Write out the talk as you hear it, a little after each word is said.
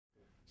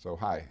So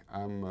hi,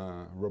 I'm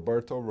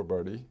Roberto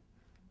Roberti,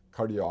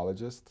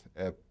 cardiologist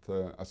at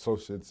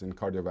Associates in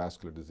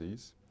Cardiovascular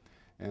Disease.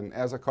 And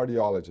as a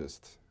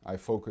cardiologist, I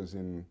focus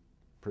in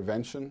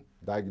prevention,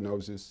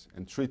 diagnosis,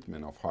 and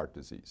treatment of heart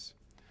disease.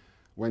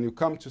 When you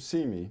come to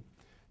see me,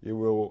 you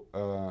will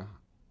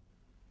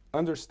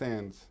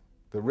understand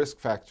the risk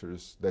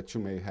factors that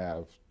you may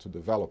have to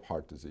develop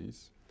heart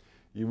disease.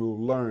 You will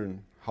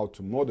learn how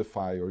to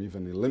modify or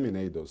even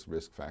eliminate those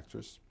risk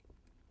factors.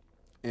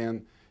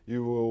 And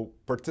you will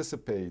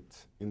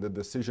participate in the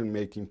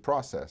decision-making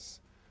process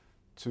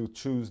to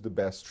choose the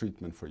best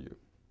treatment for you.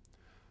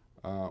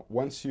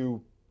 Once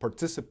you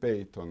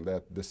participate on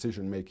that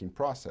decision-making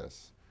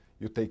process,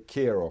 you take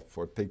care of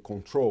or take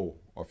control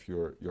of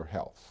your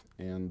health.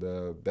 And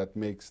that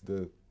makes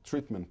the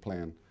treatment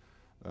plan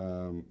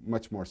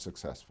much more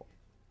successful.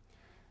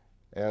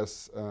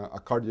 As a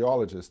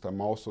cardiologist,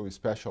 I'm also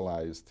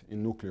specialized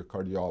in nuclear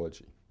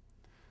cardiology.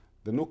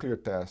 The nuclear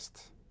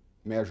test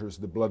measures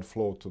the blood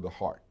flow to the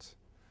heart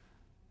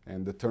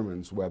and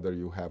determines whether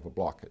you have a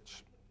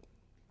blockage.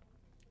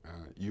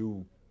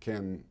 You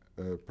can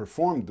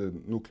perform the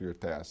nuclear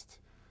test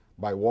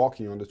by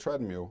walking on the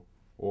treadmill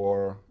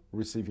or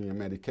receiving a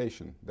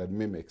medication that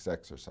mimics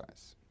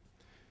exercise.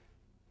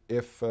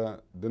 If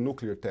the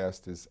nuclear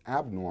test is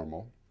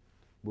abnormal,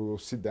 we will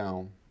sit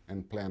down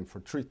and plan for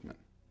treatment,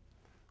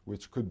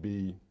 which could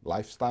be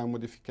lifestyle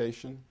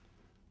modification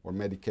or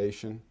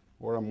medication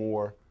or a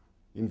more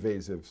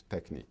invasive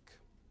technique.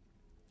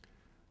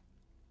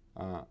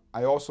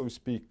 I also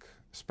speak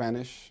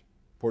Spanish,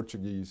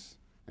 Portuguese,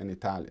 and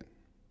Italian.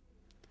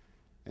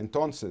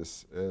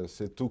 Entonces,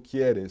 si tú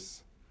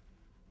quieres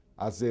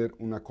hacer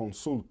una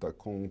consulta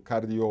con un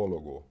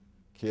cardiólogo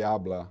que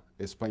habla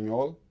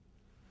español,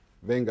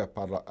 venga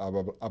para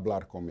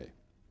hablar comigo.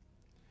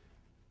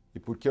 E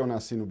porque eu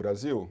nasci no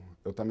Brasil,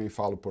 eu também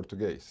falo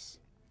português.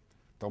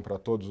 Então, para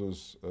todos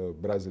os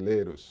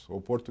brasileiros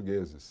ou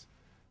portugueses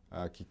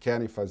que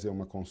querem fazer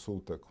uma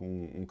consulta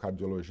com um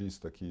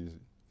cardiologista que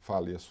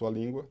fale a sua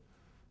língua,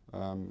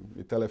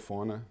 me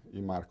telefona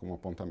e marca um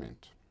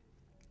apontamento.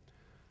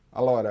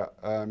 Allora,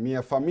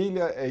 mia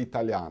famiglia è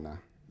italiana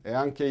e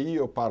anche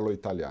io parlo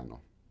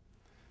italiano.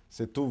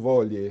 Se tu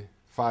vogli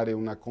fare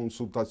una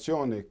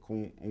consultazione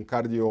con un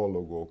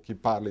cardiologo che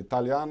parla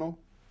italiano,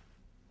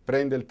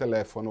 prende il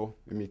telefono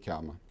e mi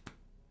chiama.